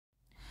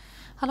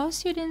Hello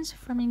students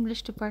from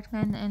English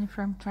department and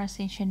from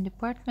translation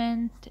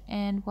department,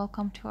 and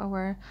welcome to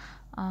our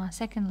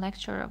second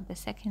lecture of the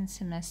second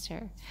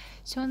semester.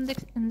 So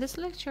in this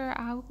lecture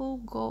I will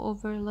go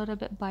over a little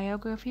bit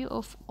biography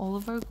of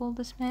Oliver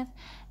Goldsmith,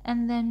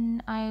 and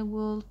then I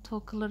will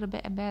talk a little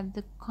bit about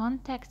the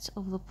context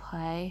of the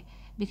play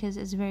because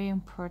it's very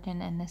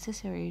important and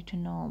necessary to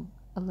know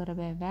a little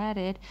bit about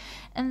it,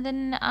 and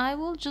then I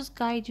will just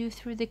guide you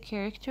through the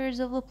characters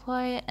of the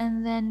play,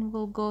 and then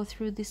we'll go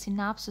through the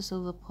synopsis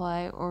of the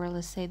play, or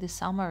let's say the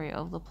summary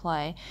of the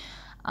play.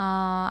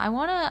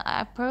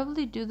 I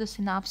probably do the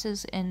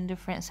synopsis in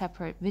different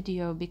separate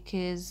video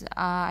because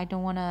I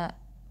don't want to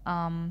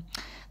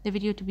the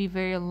video to be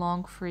very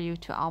long for you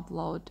to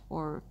upload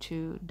or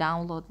to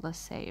download, let's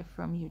say,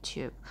 from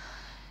YouTube.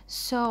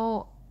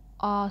 So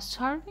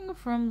starting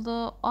from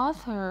the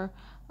author,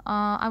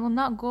 I will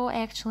not go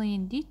actually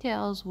in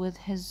details with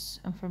his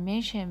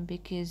information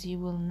because you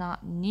will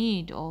not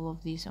need all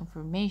of this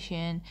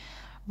information.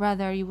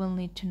 Rather, you will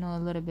need to know a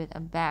little bit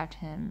about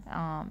him,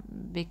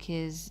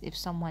 because if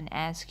someone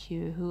asks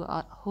you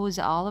who is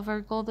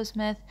Oliver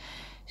Goldsmith,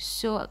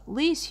 so at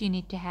least you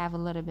need to have a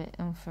little bit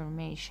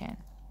information.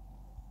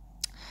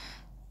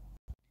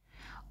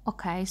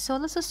 Okay, so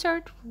let's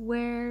start.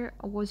 Where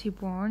was he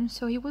born?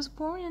 So he was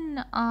born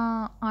in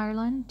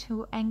Ireland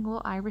to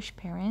Anglo-Irish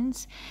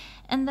parents,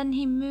 and then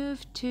he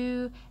moved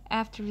to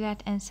after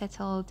that and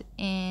settled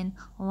in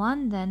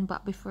London.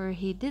 But before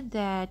he did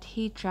that,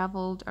 he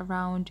traveled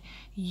around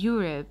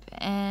Europe,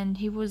 and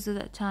he was at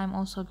that time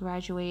also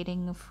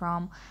graduating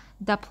from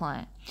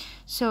Dublin.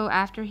 So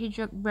after he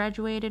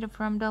graduated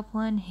from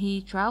Dublin, he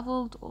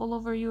traveled all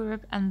over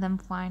Europe and then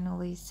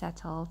finally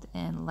settled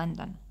in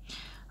London.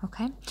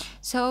 Okay,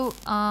 so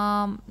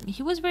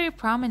he was very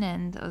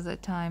prominent at the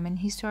time, and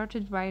he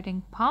started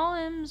writing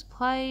poems,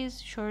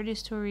 plays, short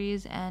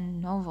stories, and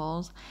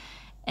novels,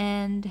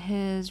 and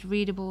his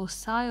readable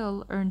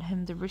style earned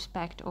him the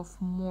respect of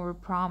more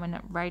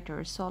prominent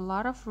writers. So a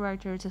lot of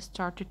writers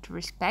started to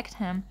respect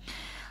him,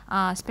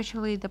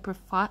 especially the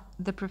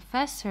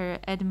professor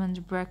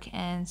Edmund Burke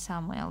and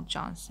Samuel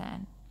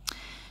Johnson.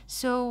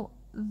 So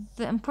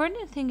the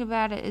important thing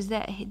about it is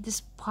that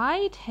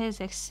despite his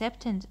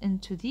acceptance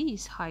into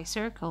these high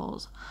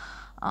circles,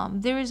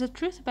 there is a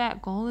truth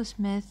about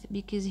Goldsmith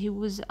because he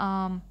was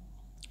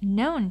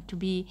known to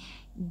be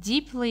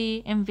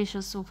deeply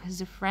envious of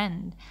his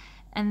friend,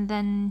 and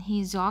then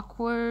he's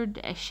awkward,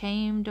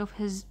 ashamed of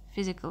his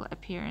physical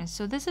appearance.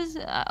 So this is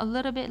a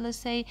little bit, let's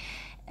say,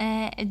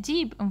 a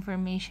deep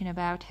information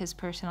about his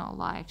personal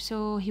life.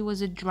 So he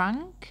was a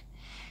drunk.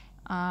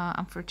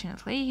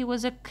 Unfortunately, he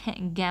was a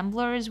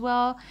gambler as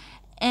well,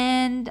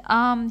 and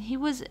he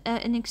was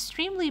an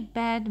extremely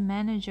bad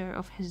manager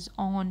of his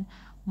own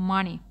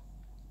money.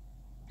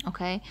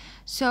 Okay,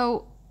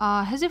 so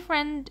his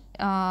friends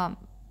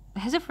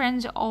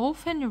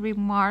often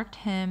remarked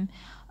him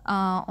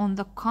on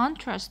the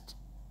contrast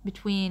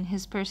between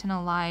his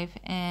personal life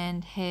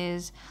and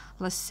his,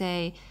 let's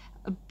say,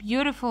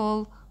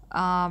 beautiful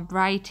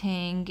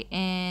writing,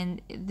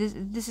 and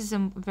this is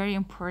a very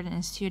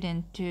important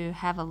student to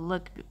have a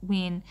look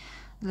between,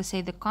 let's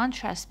say, the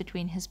contrast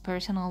between his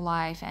personal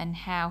life and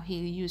how he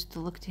used to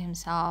look to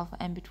himself,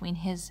 and between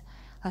his,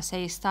 let's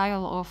say,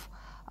 style of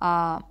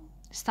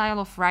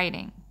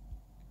writing.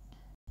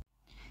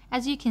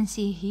 As you can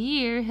see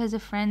here, his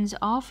friends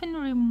often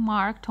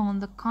remarked on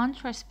the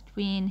contrast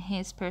between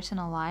his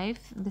personal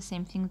life, the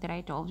same thing that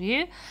I told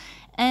you,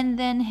 and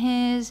then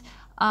his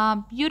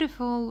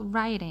beautiful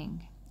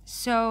writing.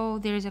 So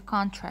there's a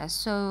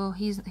contrast. So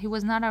he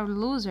was not a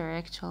loser,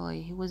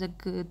 actually. He was a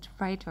good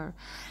writer.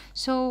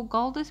 So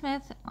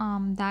Goldsmith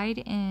died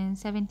in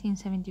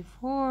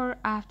 1774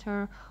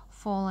 after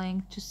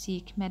falling to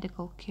seek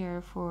medical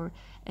care for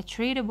a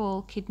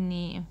treatable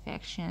kidney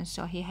infection.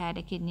 So he had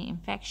a kidney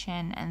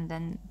infection, and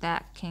then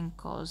that can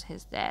cause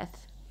his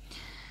death.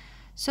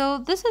 So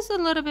this is a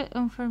little bit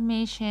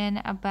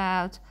information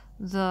about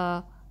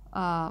the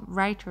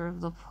writer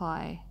of the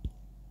play.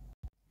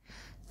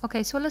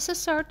 Okay, so let's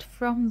start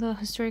from the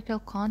historical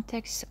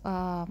context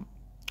of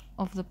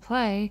the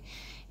play,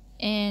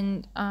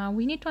 and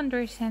we need to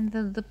understand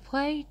that the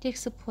play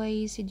takes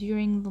place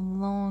during the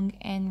long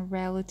and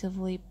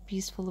relatively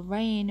peaceful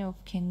reign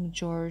of King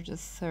George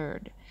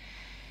III.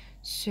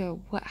 So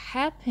what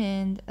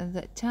happened at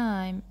that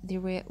time,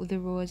 there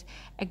was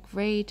a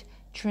great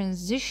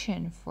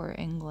transition for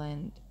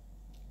England.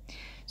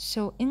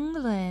 So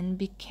England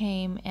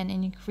became an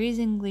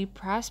increasingly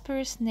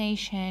prosperous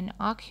nation,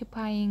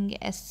 occupying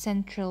a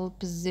central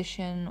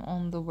position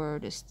on the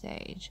world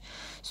stage.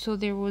 So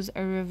there was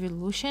a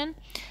revolution,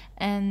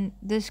 and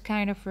this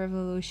kind of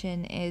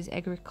revolution is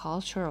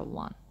agricultural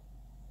one.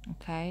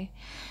 Okay,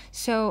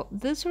 so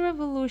this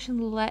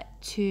revolution led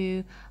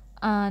to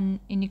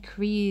an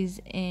increase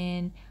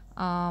in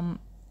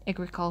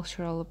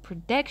agricultural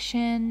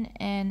production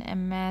and a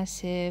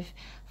massive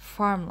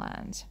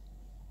farmlands.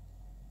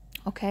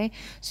 Okay,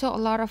 so a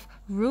lot of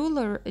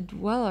rural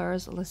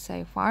dwellers, let's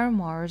say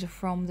farmers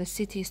from the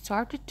city,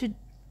 started to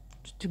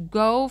to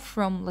go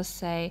from, let's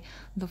say,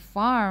 the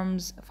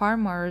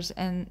farmers,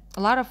 and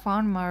a lot of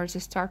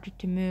farmers started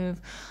to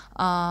move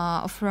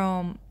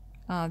from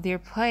their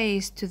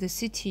place to the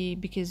city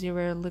because they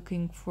were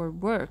looking for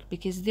work,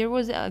 because there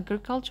was an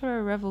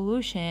agricultural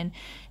revolution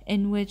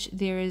in which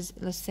there is,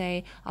 let's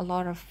say, a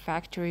lot of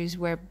factories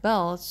were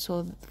built.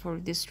 So for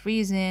this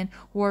reason,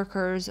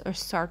 workers are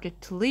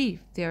started to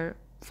leave their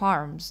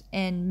farms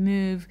and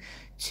move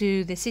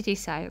to the city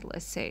side,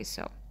 let's say.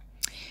 So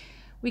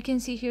we can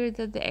see here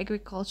that the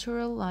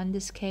agricultural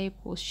landscape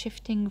was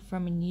shifting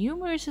from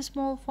numerous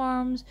small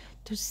farms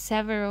to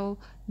several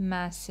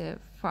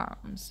massive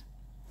farms.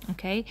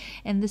 Okay,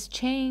 and this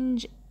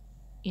change,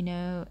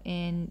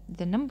 in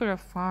the number of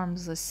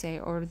farms, let's say,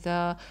 or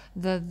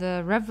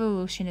the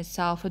revolution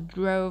itself, it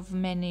drove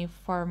many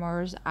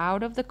farmers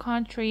out of the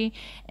country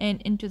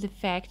and into the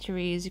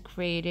factories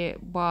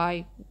created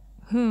by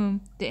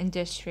whom the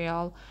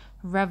industrial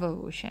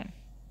revolution.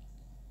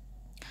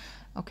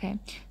 Okay,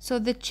 so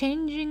the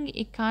changing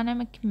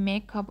economic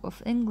makeup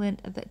of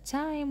England at that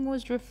time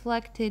was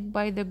reflected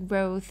by the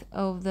growth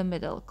of the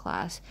middle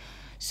class.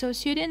 So,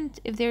 student,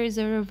 if there is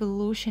a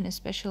revolution,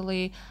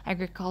 especially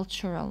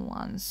agricultural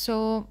ones,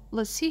 so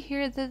let's see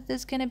here that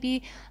there's gonna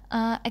be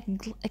a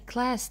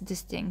class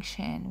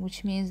distinction,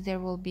 which means there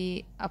will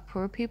be a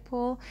poor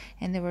people,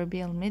 and there will be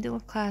a middle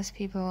class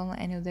people,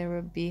 and there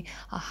will be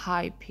a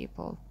high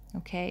people.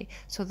 Okay,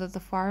 so that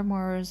the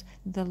farmers,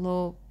 the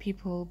low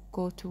people,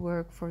 go to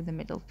work for the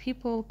middle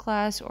people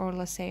class, or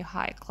let's say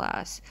high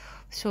class.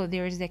 So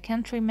there is the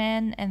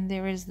countryman and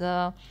there is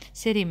the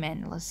city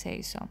man, let's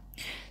say.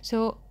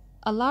 So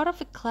a lot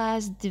of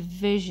class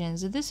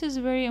divisions. This is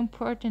very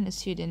important,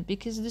 student,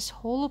 because this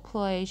whole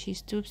play, She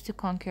Stoops to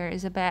Conquer,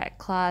 is about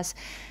class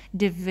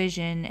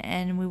division,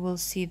 and we will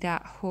see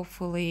that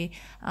hopefully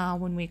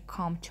when we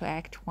come to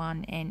Act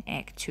 1 and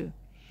Act 2.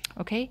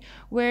 Okay,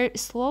 we're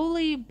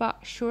slowly but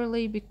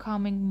surely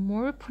becoming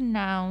more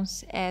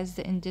pronounced as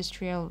the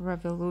Industrial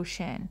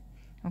Revolution,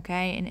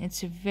 okay, in its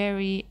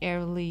very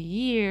early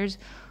years,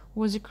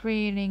 was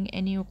creating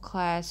a new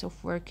class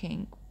of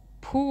working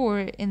poor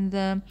in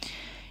the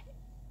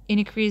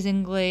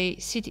increasingly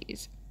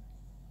cities.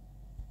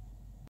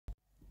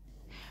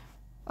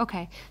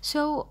 Okay,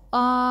 so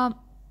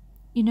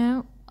you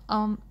know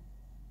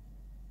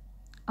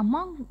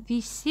among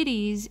these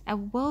cities, a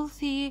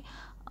wealthy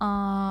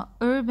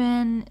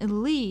urban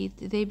elite,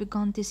 they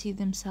began to see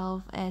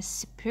themselves as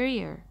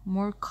superior,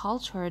 more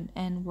cultured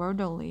and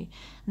worldly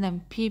than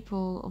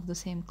people of the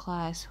same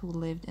class who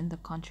lived in the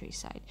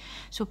countryside.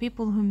 So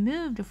people who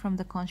moved from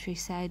the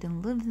countryside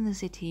and lived in the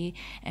city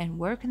and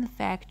worked in the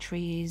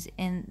factories,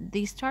 and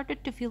they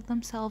started to feel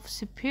themselves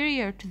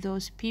superior to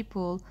those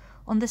people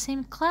on the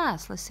same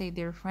class, let's say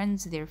their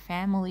friends, their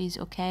families,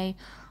 okay,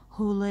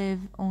 who live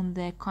on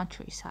the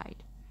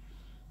countryside.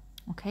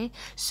 Okay,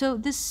 so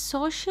this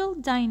social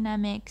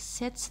dynamic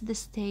sets the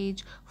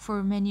stage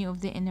for many of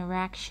the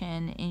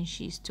interaction in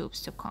She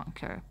Stoops to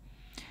Conquer.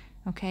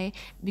 Okay,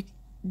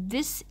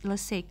 this,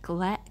 let's say,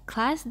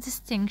 class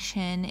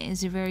distinction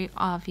is very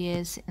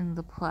obvious in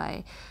the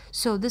play.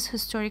 So this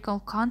historical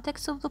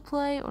context of the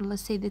play, or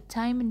let's say the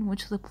time in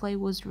which the play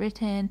was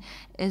written,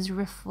 is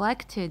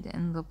reflected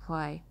in the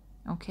play.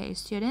 Okay,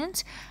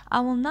 students, I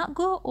will not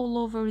go all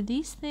over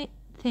these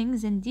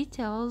things in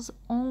details,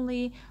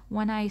 only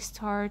when I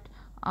start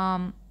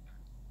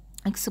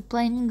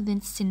explaining the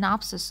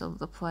synopsis of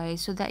the play,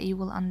 so that you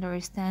will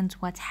understand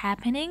what's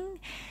happening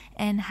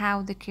and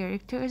how the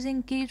characters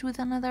engage with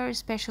another,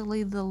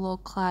 especially the low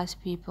class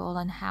people,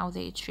 and how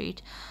they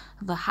treat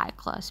the high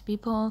class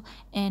people,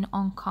 and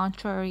on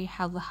contrary,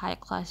 how the high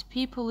class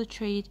people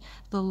treat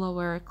the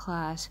lower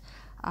class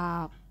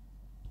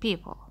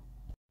people.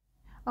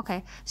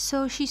 Okay,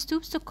 so She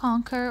Stoops to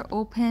Conquer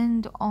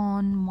opened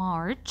on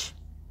March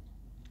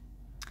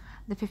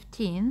the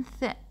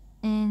 15th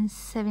in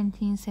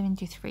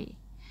 1773.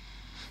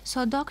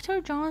 So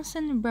Dr.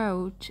 Johnson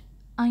wrote,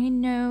 I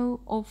know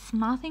of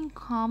nothing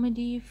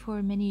comedy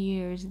for many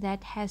years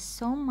that has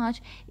so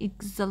much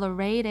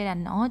exhilarated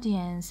an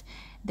audience,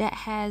 that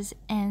has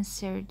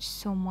answered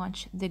so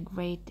much the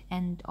great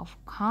end of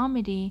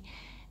comedy,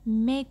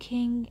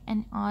 making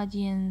an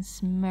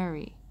audience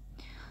merry.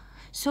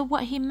 So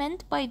what he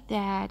meant by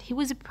that, he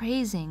was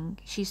praising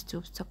She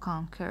Stoops to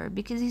Conquer,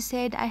 because he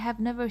said, I have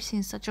never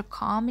seen such a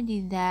comedy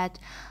that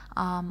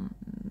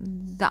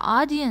the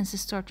audience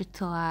started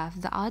to laugh.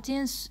 The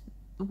audience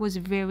was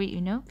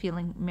very,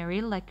 feeling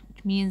merry, like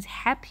it means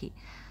happy.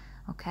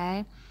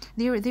 Okay,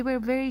 they were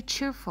very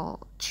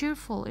cheerful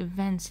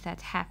events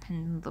that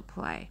happened in the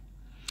play.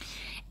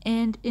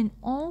 And in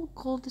all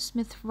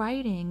Goldsmith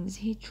writings,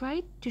 he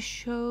tried to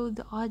show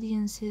the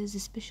audiences,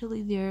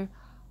 especially their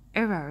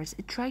errors.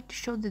 It tried to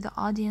show to the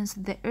audience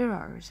the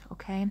errors,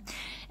 okay,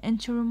 and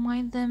to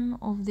remind them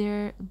of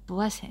their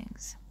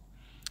blessings,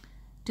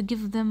 to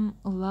give them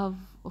a love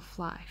of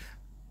life.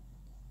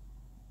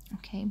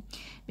 Okay,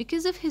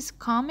 because of his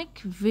comic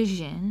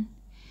vision,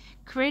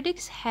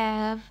 critics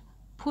have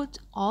put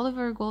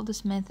Oliver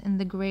Goldsmith in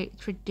the great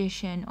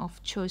tradition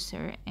of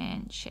Chaucer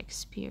and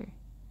Shakespeare.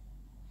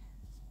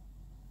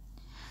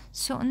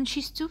 So in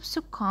She Stoops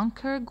to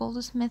Conquer,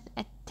 Goldsmith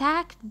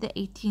attacked the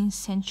 18th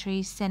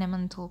century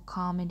sentimental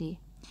comedy.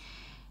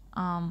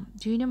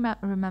 Do you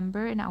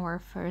remember in our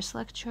first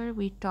lecture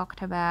we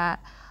talked about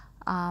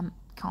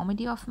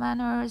comedy of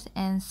manners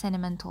and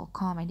sentimental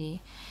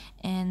comedy?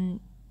 And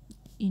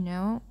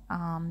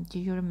do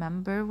you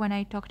remember when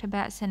I talked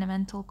about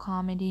sentimental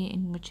comedy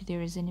in which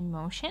there is an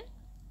emotion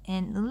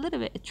and a little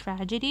bit of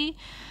tragedy?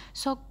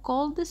 So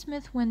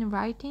Goldsmith, when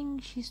writing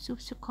She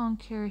Stoops to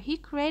Conquer, he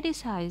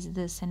criticized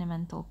the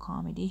sentimental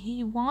comedy.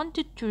 He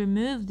wanted to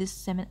remove this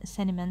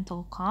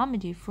sentimental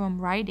comedy from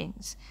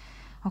writings.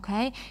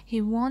 Okay,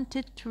 he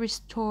wanted to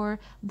restore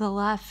the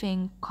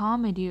laughing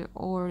comedy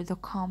or the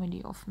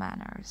comedy of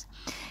manners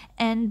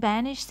and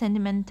banish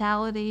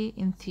sentimentality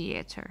in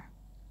theater.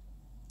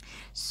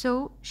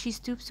 So She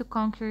Stoops to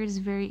Conquer is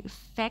very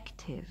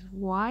effective.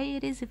 Why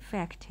it is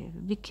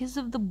effective? Because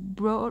of the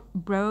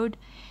broad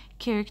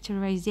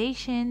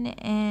characterization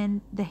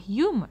and the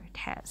humor it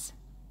has.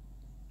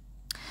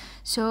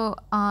 So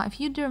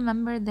if you do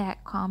remember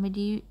that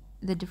comedy,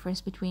 the difference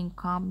between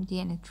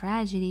comedy and a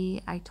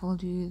tragedy, I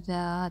told you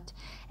that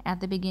at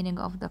the beginning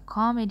of the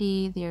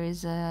comedy there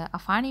is a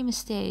funny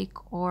mistake,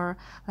 or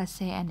let's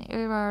say an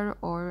error,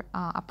 or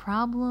a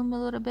problem,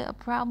 a little bit of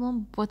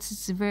problem, but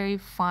it's very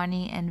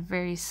funny and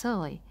very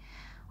silly.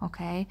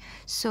 Okay,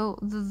 so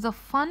the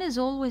fun is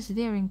always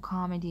there in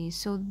comedy.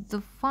 So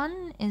the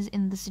fun is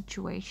in the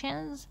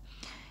situations,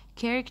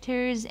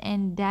 characters,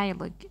 and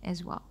dialogue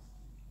as well.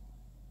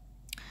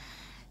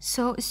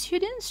 So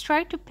students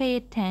try to pay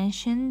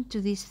attention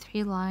to these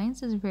three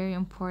lines, is very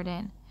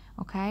important.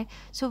 Okay,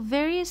 so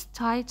various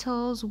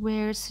titles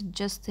were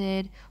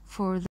suggested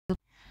for the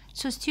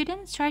so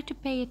students try to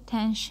pay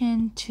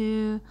attention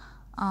to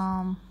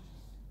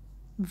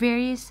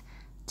various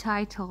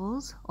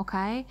titles,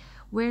 okay,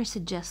 were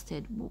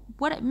suggested.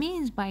 What it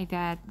means by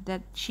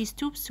that She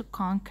Stoops to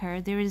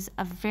Conquer, there is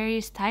a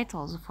various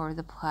titles for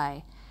the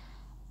play.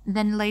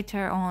 Then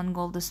later on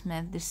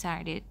Goldsmith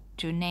decided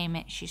to name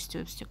it She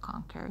Stoops to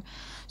Conquer.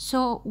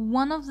 So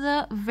one of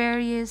the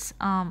various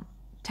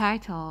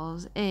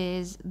titles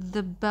is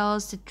The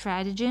Bell's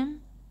Stratagem,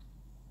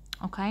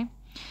 okay,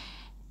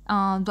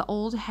 The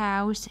Old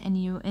House and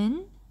New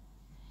Inn,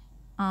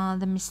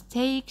 The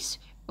Mistakes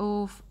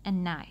of a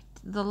Night.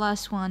 The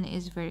last one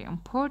is very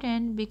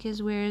important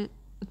because it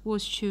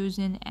was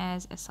chosen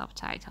as a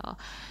subtitle.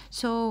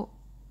 So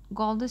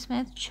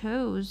Goldsmith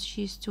chose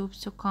She Stoops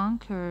to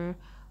Conquer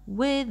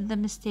with The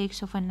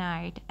Mistakes of a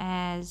Night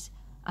as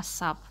a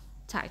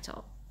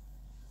subtitle.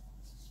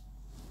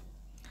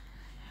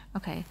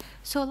 Okay,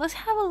 so let's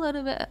have a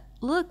little bit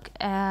look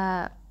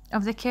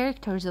of the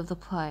characters of the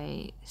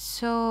play.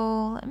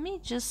 So let me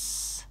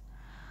just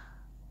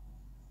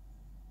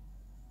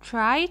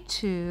try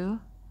to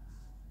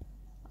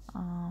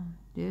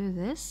do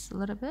this a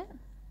little bit.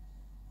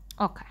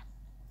 Okay,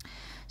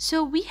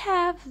 so we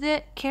have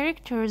the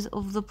characters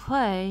of the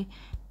play,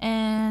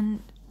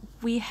 and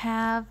we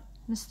have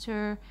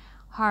Mr.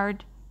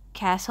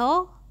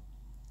 Hardcastle,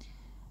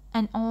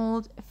 an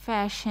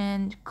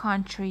old-fashioned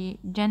country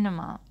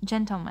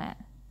gentleman,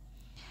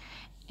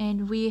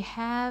 and we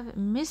have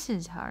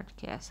Mrs.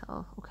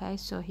 Hardcastle. Okay,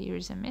 so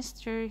here's a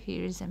Mr.,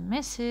 here's a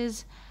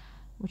Mrs.,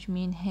 which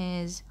means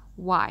his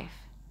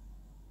wife.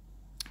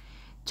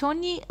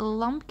 Tony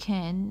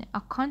Lumpkin,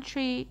 a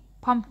country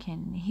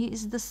pumpkin. He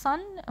is the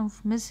son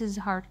of Mrs.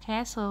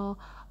 Hardcastle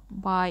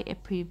by a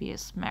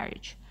previous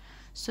marriage.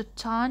 So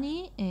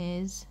Tony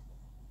is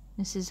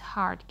Mrs.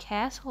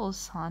 Hardcastle's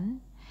son,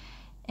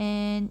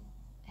 and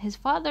his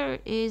father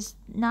is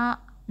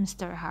not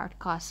Mr.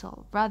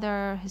 Hardcastle.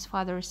 Rather, his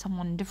father is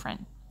someone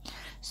different.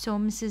 So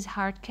Mrs.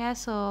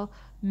 Hardcastle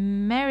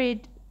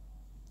married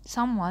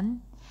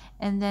someone,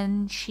 and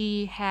then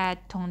she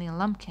had Tony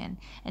Lumpkin,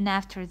 and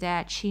after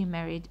that she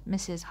married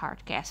Mrs.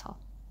 Hardcastle.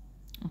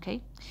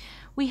 Okay,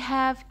 we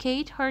have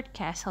Kate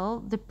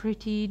Hardcastle, the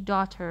pretty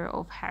daughter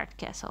of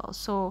Hardcastle.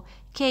 So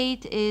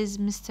Kate is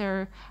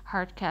Mr.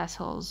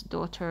 Hardcastle's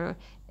daughter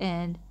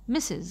and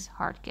Mrs.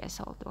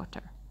 Hardcastle's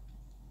daughter.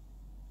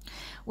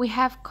 We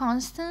have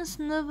Constance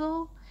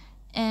Neville,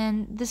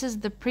 and this is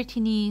the pretty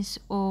niece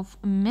of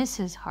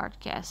Mrs.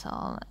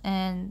 Hardcastle,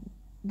 and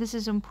this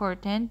is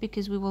important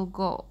because we will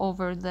go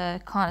over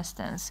the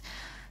Constance.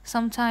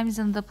 Sometimes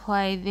in the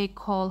play they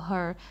call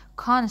her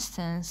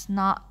Constance,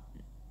 not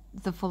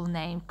the full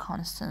name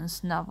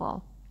Constance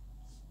Neville.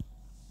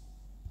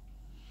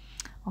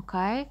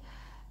 Okay,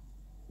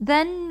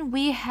 then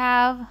we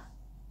have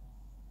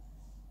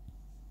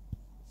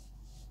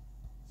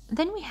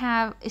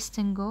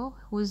Istingo,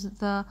 who is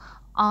the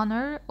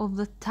owner of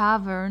the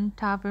tavern,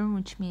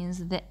 which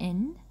means the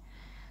inn,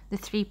 the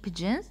Three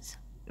Pigeons.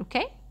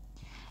 Okay,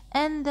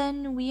 and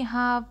then we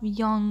have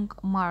young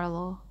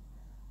Marlowe,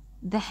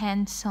 the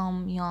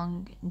handsome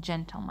young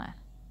gentleman.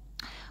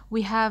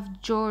 We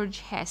have George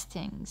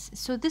Hastings.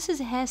 So this is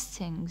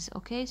Hastings,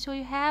 okay? So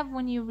you have,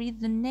 when you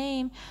read the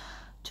name,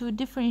 to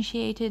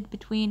differentiate it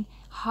between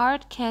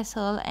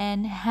Hardcastle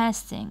and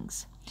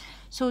Hastings.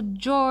 So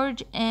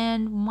George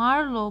and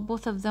Marlowe,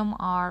 both of them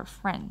are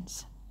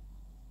friends.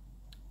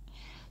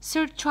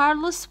 Sir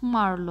Charles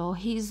Marlowe,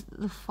 he's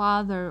the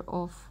father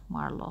of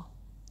Marlowe.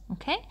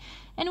 Okay,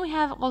 and we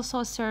have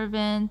also a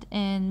servant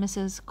in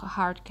Mrs.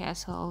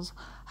 Hardcastle's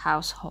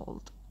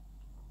household.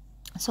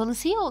 So let's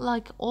see,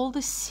 like, all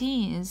the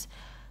scenes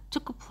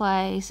took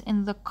place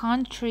in the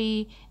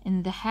country,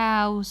 in the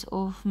house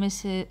of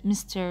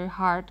Mr.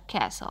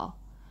 Hardcastle.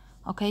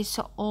 Okay,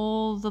 so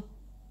all the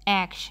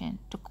action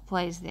took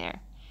place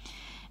there.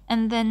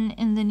 And then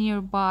in the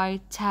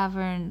nearby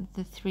tavern,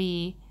 the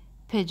Three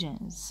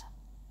Pigeons.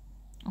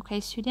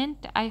 Okay,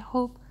 student, I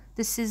hope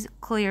this is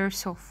clear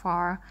so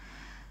far.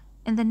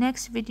 In the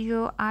next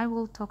video, I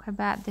will talk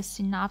about the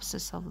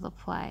synopsis of the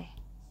play.